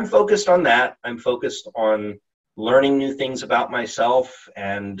I'm focused on that. I'm focused on learning new things about myself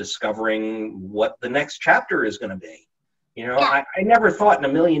and discovering what the next chapter is going to be. You know, Yeah. I never thought in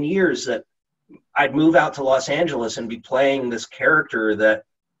a million years that I'd move out to Los Angeles and be playing this character that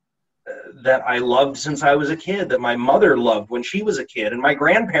I loved since I was a kid, that my mother loved when she was a kid, and my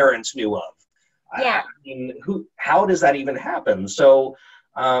grandparents knew of. Yeah. I mean, how does that even happen? So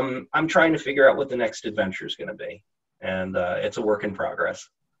I'm trying to figure out what the next adventure is going to be, and it's a work in progress.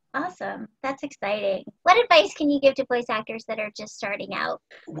 Awesome. That's exciting. What advice can you give to voice actors that are just starting out?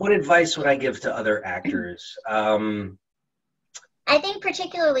 What advice would I give to other actors? I think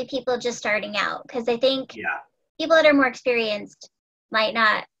particularly people just starting out, because I think Yeah. people that are more experienced might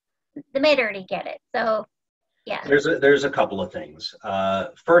not, they might already get it. So, yeah. There's a couple of things.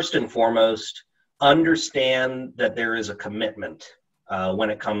 First and foremost, understand that there is a commitment when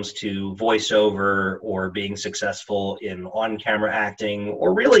it comes to voiceover or being successful in on-camera acting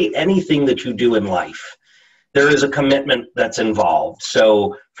or really anything that you do in life. There is a commitment that's involved.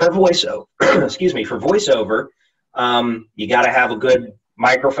 So for voiceover, for voiceover, you got to have a good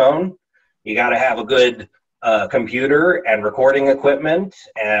microphone. You got to have a good computer and recording equipment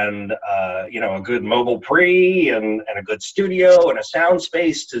and, a good mobile pre and a good studio and a sound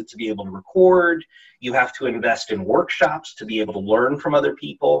space to be able to record. You have to invest in workshops to be able to learn from other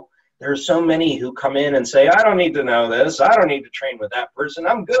people. There are so many who come in and say, I don't need to know this. I don't need to train with that person.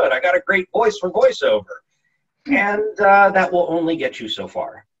 I'm good. I got a great voice for voiceover. And that will only get you so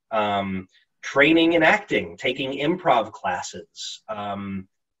far. Training in acting, taking improv classes.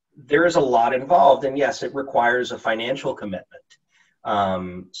 There is a lot involved, and yes, it requires a financial commitment.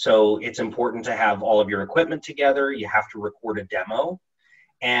 So it's important to have all of your equipment together. You have to record a demo.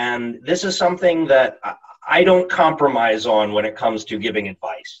 And this is something that I don't compromise on when it comes to giving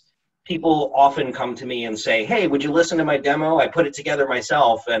advice. People often come to me and say, hey, would you listen to my demo? I put it together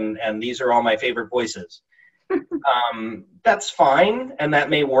myself, and these are all my favorite voices. That's fine, and that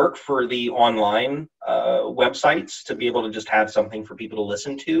may work for the online websites to be able to just have something for people to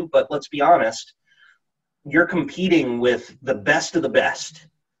listen to. But let's be honest, you're competing with the best of the best.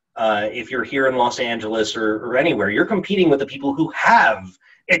 If you're here in Los Angeles or anywhere, you're competing with the people who have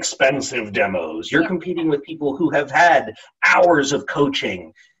expensive demos. You're competing with people who have had hours of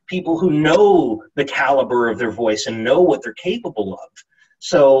coaching, people who know the caliber of their voice and know what they're capable of.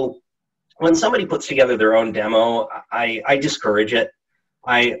 So when somebody puts together their own demo, I discourage it.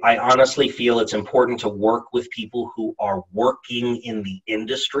 I honestly feel it's important to work with people who are working in the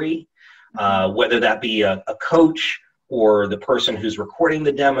industry, whether that be a coach or the person who's recording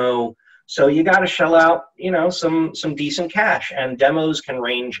the demo. So you got to shell out, some decent cash, and demos can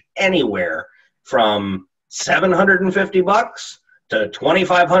range anywhere from $750 to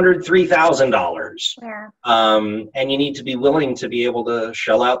 $2,500, $3,000. Yeah. And you need to be willing to be able to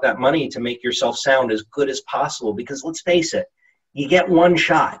shell out that money to make yourself sound as good as possible, because let's face it, you get one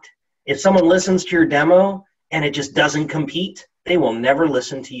shot. If someone listens to your demo and it just doesn't compete, they will never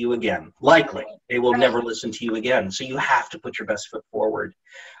listen to you again. Likely, they will never listen to you again. So you have to put your best foot forward.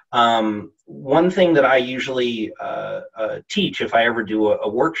 One thing that I usually teach if I ever do a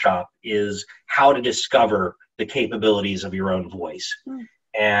workshop is how to discover the capabilities of your own voice.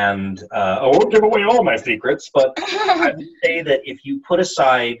 And I won't give away all my secrets, but I would say that if you put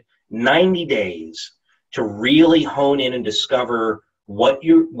aside 90 days to really hone in and discover what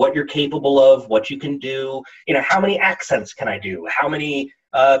you're capable of, what you can do, how many accents can I do? How many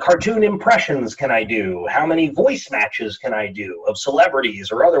cartoon impressions can I do? How many voice matches can I do of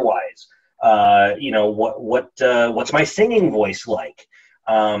celebrities or otherwise? What's my singing voice like?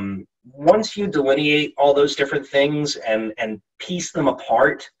 Once you delineate all those different things and piece them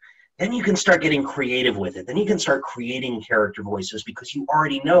apart, then you can start getting creative with it. Then you can start creating character voices because you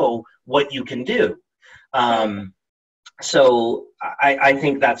already know what you can do. So I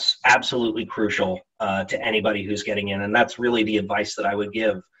think that's absolutely crucial to anybody who's getting in, and that's really the advice that I would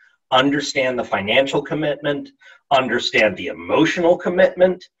give. Understand the financial commitment, understand the emotional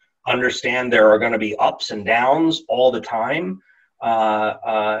commitment, understand there are going to be ups and downs all the time,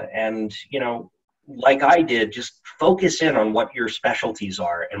 and like I did, just focus in on what your specialties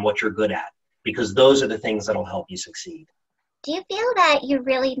are and what you're good at, because those are the things that'll help you succeed. Do you feel that you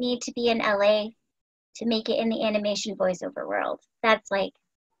really need to be in LA to make it in the animation voiceover world? That's like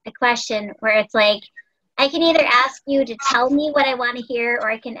a question where it's like, I can either ask you to tell me what I want to hear,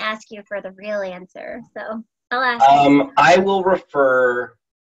 or I can ask you for the real answer. So I'll ask you. I will refer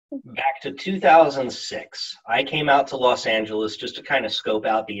back to 2006. I came out to Los Angeles just to kind of scope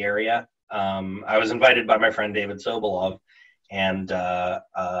out the area. I was invited by my friend David Sobolov, and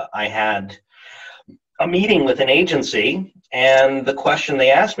I had a meeting with an agency, and the question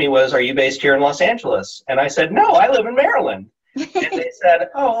they asked me was, "Are you based here in Los Angeles?" And I said, "No, I live in Maryland." And they said,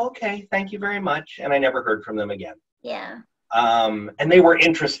 "Oh, okay, thank you very much." And I never heard from them again. Yeah. And they were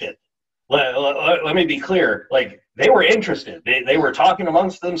interested. Let me be clear. Like, they were interested. They were talking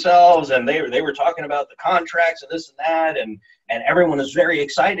amongst themselves, and they were talking about the contracts and this and that, and everyone was very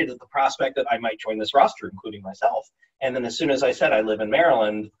excited at the prospect that I might join this roster, including myself. And then as soon as I said I live in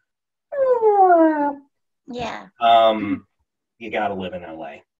Maryland, yeah, you got to live in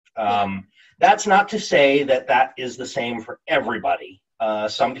LA. That's not to say that that is the same for everybody.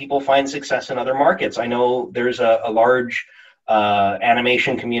 Some people find success in other markets. I know there's a large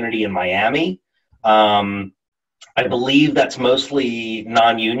animation community in Miami. I believe that's mostly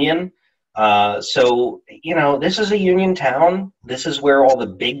non-union. So, you know, this is a union town. This is where all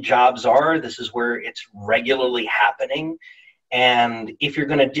the big jobs are. This is where it's regularly happening. And if you're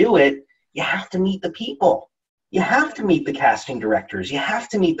going to do it, you have to meet the people. You have to meet the casting directors. You have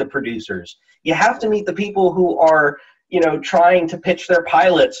to meet the producers. You have to meet the people who are, you know, trying to pitch their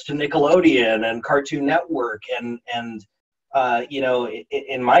pilots to Nickelodeon and Cartoon Network and you know,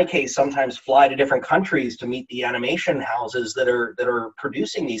 in my case, sometimes fly to different countries to meet the animation houses that are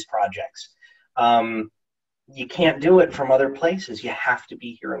producing these projects. You can't do it from other places. You have to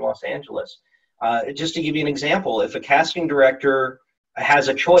be here in Los Angeles. Just to give you an example, if a casting director has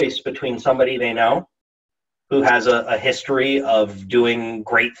a choice between somebody they know who has a history of doing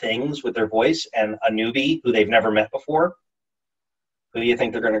great things with their voice and a newbie who they've never met before, who do you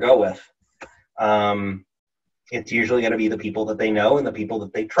think they're going to go with? It's usually going to be the people that they know and the people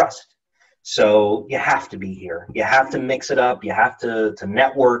that they trust. So you have to be here. You have to mix it up. You have to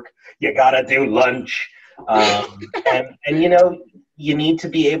network. You got to do lunch. And you know, you need to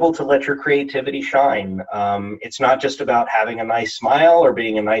be able to let your creativity shine. It's not just about having a nice smile or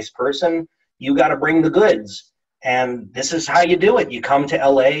being a nice person. You got to bring the goods. And this is how you do it. You come to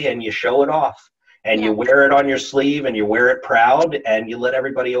LA and you show it off. And you wear it on your sleeve and you wear it proud and you let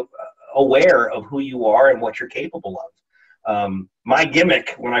everybody aware of who you are and what you're capable of. My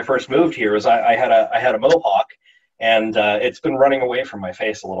gimmick when I first moved here was I had a mohawk, and it's been running away from my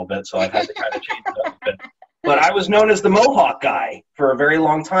face a little bit, so I've had to kind of change it up a bit. But I was known as the mohawk guy for a very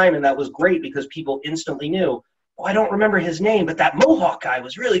long time, and that was great because people instantly knew, oh, I don't remember his name, but that mohawk guy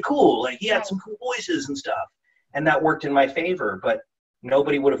was really cool. Like, he had some cool voices and stuff, and that worked in my favor. But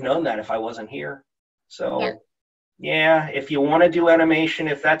nobody would have known that if I wasn't here. So. Yeah, if you want to do animation,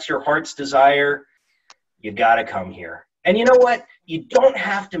 if that's your heart's desire, you got to come here. And you know what? You don't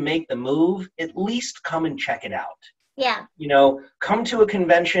have to make the move. At least come and check it out. Yeah. You know, come to a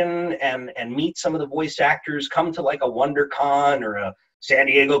convention and meet some of the voice actors. Come to like a WonderCon or a San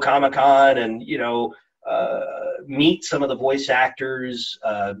Diego Comic-Con and, you know, meet some of the voice actors.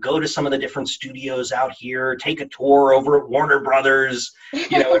 Go to some of the different studios out here. Take a tour over at Warner Brothers,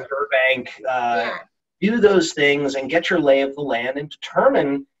 you know, in Burbank. Do those things and get your lay of the land and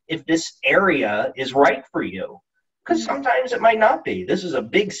determine if this area is right for you. Because sometimes it might not be. This is a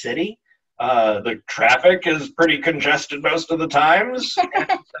big city. The traffic is pretty congested most of the times.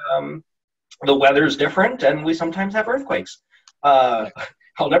 And, the weather's different, and we sometimes have earthquakes. I'll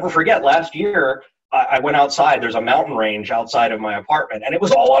never forget last year, I went outside. There's a mountain range outside of my apartment, and it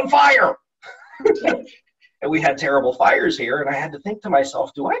was all on fire. And we had terrible fires here, and I had to think to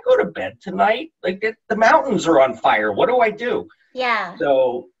myself, do I go to bed tonight? Like, the mountains are on fire. What do I do? Yeah.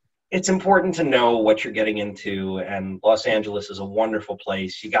 So it's important to know what you're getting into, and Los Angeles is a wonderful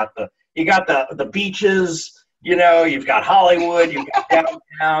place. You got the beaches, you know, you've got Hollywood, you've got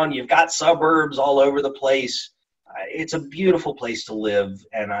downtown, you've got suburbs all over the place. It's a beautiful place to live,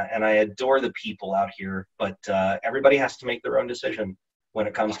 and I adore the people out here, but everybody has to make their own decision when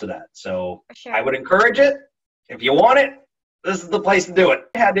it comes to that. So I would encourage it. If you want it, this is the place to do it.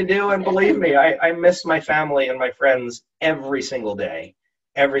 I had to do, and believe me, I miss my family and my friends every single day.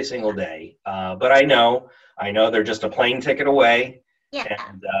 But I know they're just a plane ticket away. Yeah.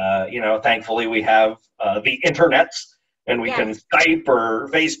 And, you know, thankfully we have the internets, and we can Skype or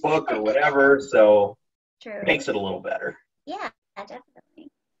Facebook or whatever. So it makes it a little better. Yeah,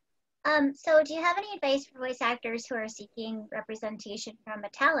 definitely. So do you have any advice for voice actors who are seeking representation from a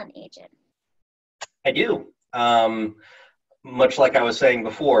talent agent? I do. Much like I was saying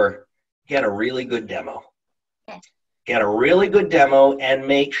before, get a really good demo. Okay. Get a really good demo and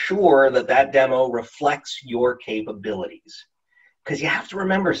make sure that that demo reflects your capabilities. Because you have to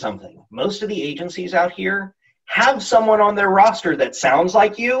remember something. Most of the agencies out here have someone on their roster that sounds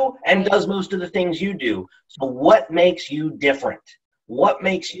like you and does most of the things you do. So what makes you different? What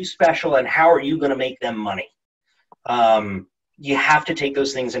makes you special, and how are you going to make them money? You have to take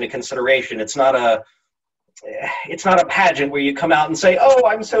those things into consideration. It's not a, it's not a pageant where you come out and say, "Oh,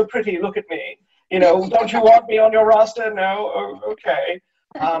 I'm so pretty, look at me. You know, don't you want me on your roster?" No, oh, okay.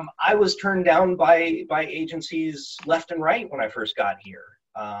 I was turned down by agencies left and right when I first got here.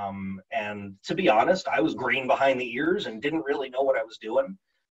 And to be honest, I was green behind the ears and didn't really know what I was doing.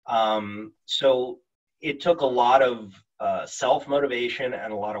 So it took a lot of self-motivation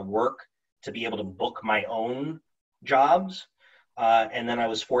and a lot of work to be able to book my own jobs. And then I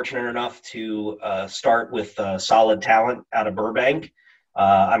was fortunate enough to start with Solid Talent out of Burbank.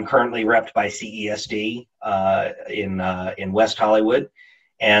 I'm currently repped by CESD in West Hollywood.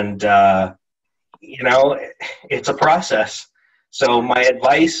 And, you know, it's a process. So my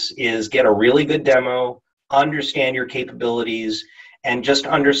advice is get a really good demo, understand your capabilities, and just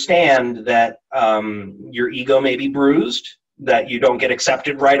understand that your ego may be bruised, that you don't get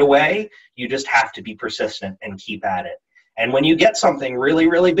accepted right away. You just have to be persistent and keep at it. And when you get something really,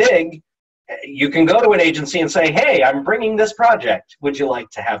 really big, you can go to an agency and say, "Hey, I'm bringing this project. Would you like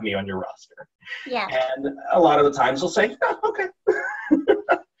to have me on your roster?" Yeah. And a lot of the times they'll say, "Oh, okay."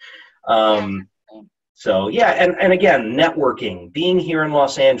 So yeah, and again, networking, being here in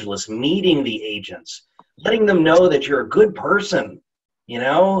Los Angeles, meeting the agents, letting them know that you're a good person. You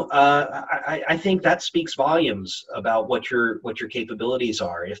know, I think that speaks volumes about what your capabilities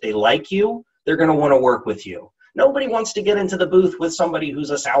are. If they like you, they're going to want to work with you. Nobody wants to get into the booth with somebody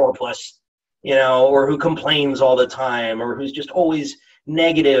who's a sourpuss, you know, or who complains all the time, or who's just always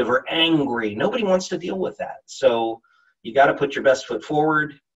negative or angry. Nobody wants to deal with that. So you got to put your best foot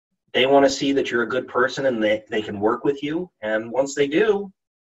forward. They want to see that you're a good person and they can work with you. And once they do,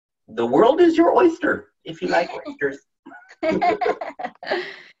 the world is your oyster, if you like oysters.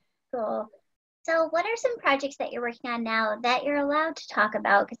 Cool. So what are some projects that you're working on now that you're allowed to talk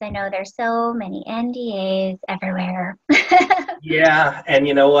about? Because I know there's so many NDAs everywhere. Yeah, and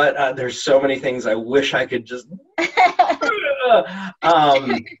you know what? There's so many things I wish I could just...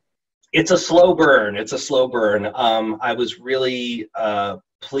 It's a slow burn. It's a slow burn. I was really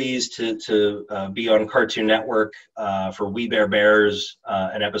pleased to be on Cartoon Network for We Bare Bears,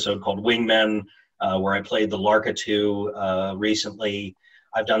 an episode called Wingmen, where I played the Larkatu recently.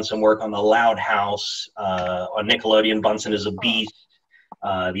 I've done some work on The Loud House, on Nickelodeon, Bunsen is a Beast,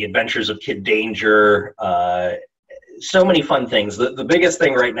 The Adventures of Kid Danger, so many fun things. The biggest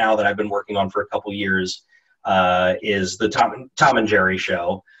thing right now that I've been working on for a couple years is the Tom and Jerry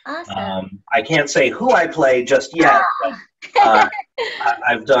show. Awesome. I can't say who I play just yet.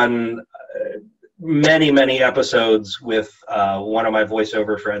 I've done many episodes with one of my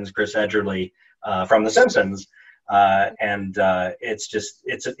voiceover friends, Chris Edgerly, from The Simpsons. And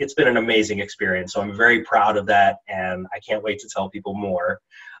it's been an amazing experience. So I'm very proud of that, and I can't wait to tell people more.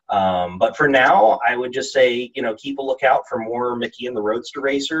 But for now, I would just say, you know, keep a lookout for more Mickey and the Roadster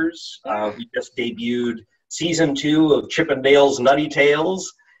Racers. We just debuted season 2 of Chip and Dale's Nutty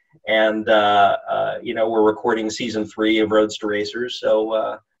Tales, and you know, we're recording season 3 of Roadster Racers.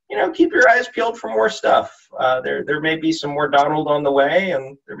 So you know, keep your eyes peeled for more stuff. There may be some more Donald on the way,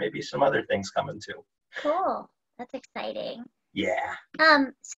 and there may be some other things coming too. Cool. That's exciting. Yeah.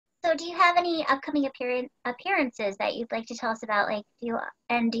 So do you have any upcoming appearances that you'd like to tell us about? Like, do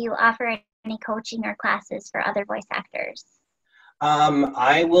you offer any coaching or classes for other voice actors?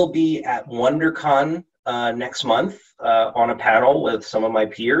 I will be at WonderCon next month on a panel with some of my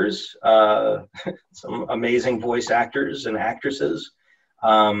peers, some amazing voice actors and actresses.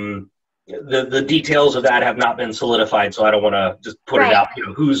 The details of that have not been solidified, so I don't want to just put it out, you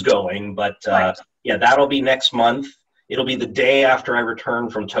know, who's going. But yeah, that'll be next month. It'll be the day after I return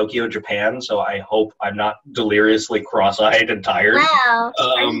from Tokyo, Japan, so I hope I'm not deliriously cross-eyed and tired. Wow.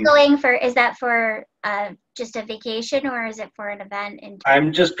 Are you going for, is that for just a vacation, or is it for an event?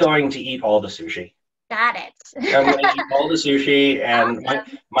 I'm just going to eat all the sushi. Got it. I'm going to eat all the sushi, and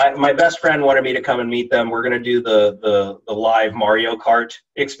awesome. my best friend wanted me to come and meet them. We're going to do the live Mario Kart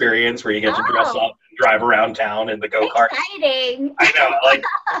experience where you get to dress up and drive around town in the go-kart. Exciting. I know. Like,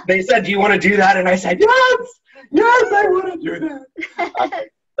 they said, "Do you want to do that?" And I said, "Yes! Yes, I want to do that."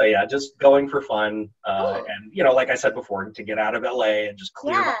 So yeah, just going for fun. And, you know, like I said before, to get out of LA and just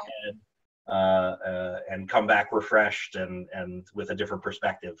clear my head and come back refreshed and with a different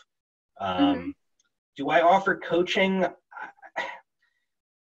perspective. Do I offer coaching?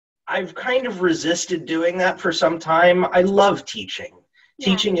 I've kind of resisted doing that for some time. I love teaching. Yeah.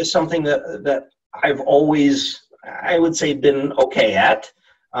 Teaching is something that I've always, I would say, been okay at.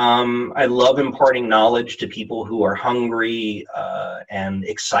 I love imparting knowledge to people who are hungry and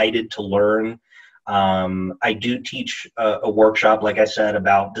excited to learn. I do teach a workshop, like I said,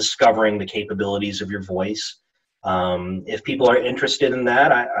 about discovering the capabilities of your voice. If people are interested in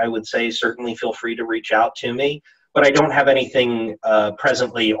that, I would say certainly feel free to reach out to me. But I don't have anything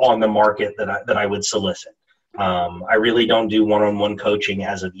presently on the market that I would solicit. I really don't do one-on-one coaching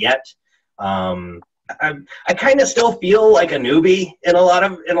as of yet. I kind of still feel like a newbie in a lot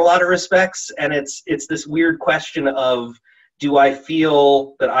of respects, and it's this weird question of, do I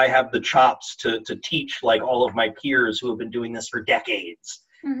feel that I have the chops to teach like all of my peers who have been doing this for decades?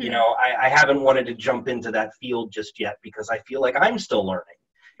 Mm-hmm. You know, I haven't wanted to jump into that field just yet because I feel like I'm still learning.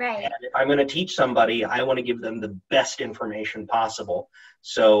 Right. And if I'm going to teach somebody, I want to give them the best information possible.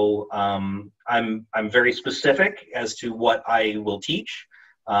 So I'm very specific as to what I will teach.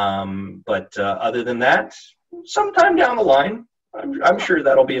 But other than that, sometime down the line, I'm sure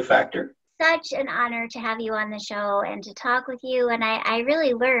that'll be a factor. Such an honor to have you on the show and to talk with you. And I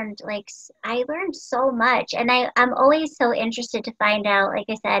really learned, I learned so much. And I'm always so interested to find out, like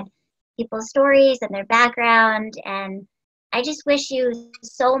I said, people's stories and their background. And I just wish you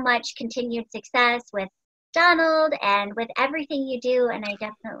so much continued success with Donald and with everything you do. And I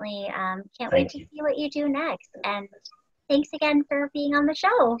definitely can't wait to see what you do next. And thanks again for being on the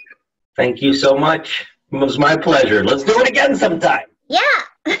show. Thank you so much. It was my pleasure. Let's do it again sometime.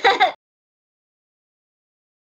 Yeah.